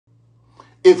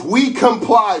If we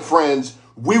comply, friends,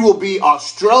 we will be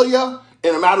Australia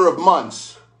in a matter of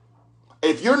months.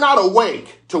 If you're not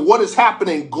awake to what is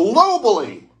happening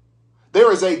globally,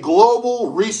 there is a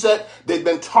global reset. They've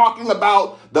been talking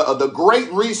about the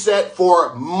Great Reset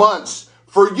for months,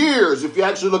 for years. If you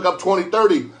actually look up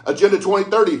 2030, Agenda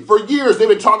 2030, for years they've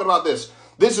been talking about this.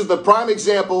 This is the prime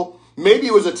example. Maybe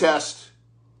it was a test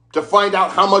to find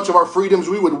out how much of our freedoms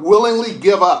we would willingly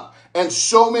give up. And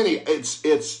so many, it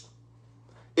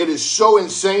is so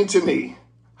insane to me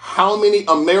how many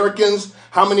Americans,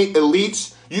 how many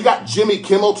elites. You got Jimmy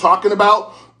Kimmel talking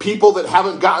about people that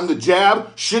haven't gotten the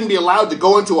jab shouldn't be allowed to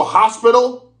go into a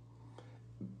hospital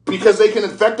because they can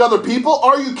infect other people.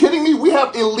 Are you kidding me? We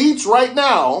have elites right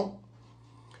now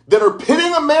that are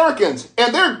pitting Americans,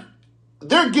 and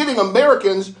they're getting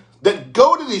Americans that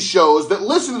go to these shows, that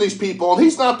listen to these people, and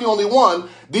he's not the only one.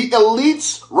 The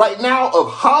elites right now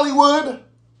of Hollywood,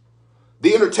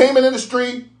 the entertainment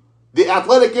industry, the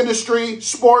athletic industry,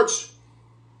 sports,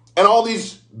 and all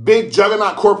these big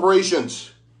juggernaut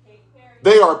corporations.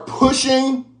 They are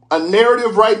pushing a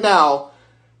narrative right now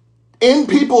in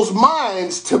people's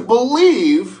minds to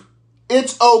believe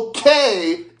it's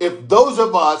okay if those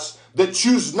of us that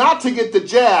choose not to get the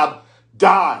jab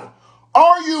die.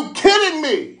 Are you kidding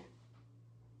me?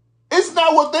 Isn't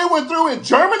that what they went through in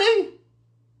Germany?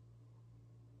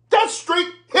 That's straight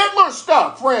Hitler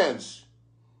stuff, friends.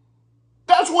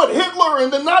 That's what Hitler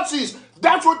and the Nazis,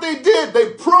 that's what they did.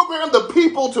 They programmed the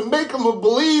people to make them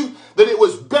believe that it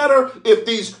was better if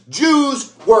these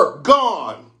Jews were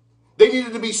gone. They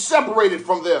needed to be separated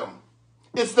from them.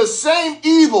 It's the same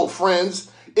evil,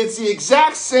 friends. It's the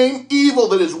exact same evil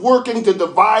that is working to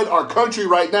divide our country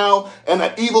right now, and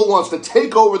that evil wants to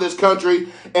take over this country,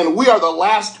 and we are the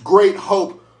last great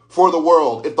hope for the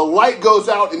world. If the light goes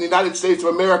out in the United States of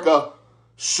America,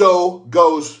 so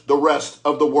goes the rest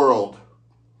of the world.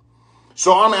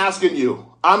 So I'm asking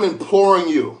you, I'm imploring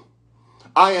you,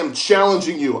 I am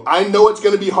challenging you. I know it's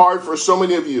going to be hard for so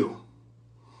many of you.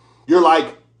 You're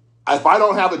like, if I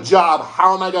don't have a job,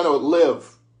 how am I going to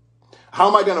live? How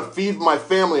am I going to feed my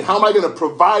family? How am I going to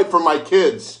provide for my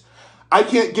kids? I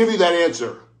can't give you that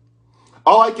answer.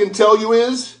 All I can tell you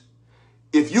is,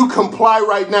 if you comply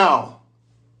right now,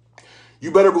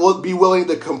 you better be willing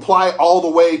to comply all the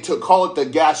way to, call it the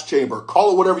gas chamber,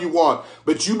 call it whatever you want,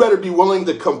 but you better be willing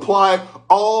to comply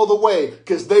all the way,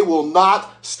 because they will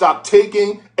not stop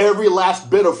taking every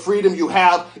last bit of freedom you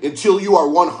have until you are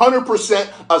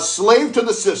 100% a slave to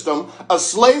the system, a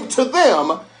slave to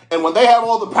them, and when they have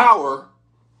all the power,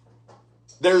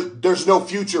 there's no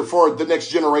future for the next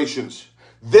generations.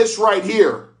 This right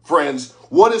here, friends,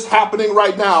 what is happening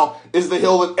right now is the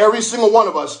hill that every single one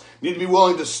of us need to be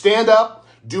willing to stand up,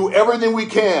 do everything we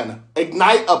can,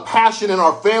 ignite a passion in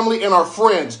our family and our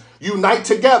friends, unite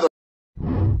together.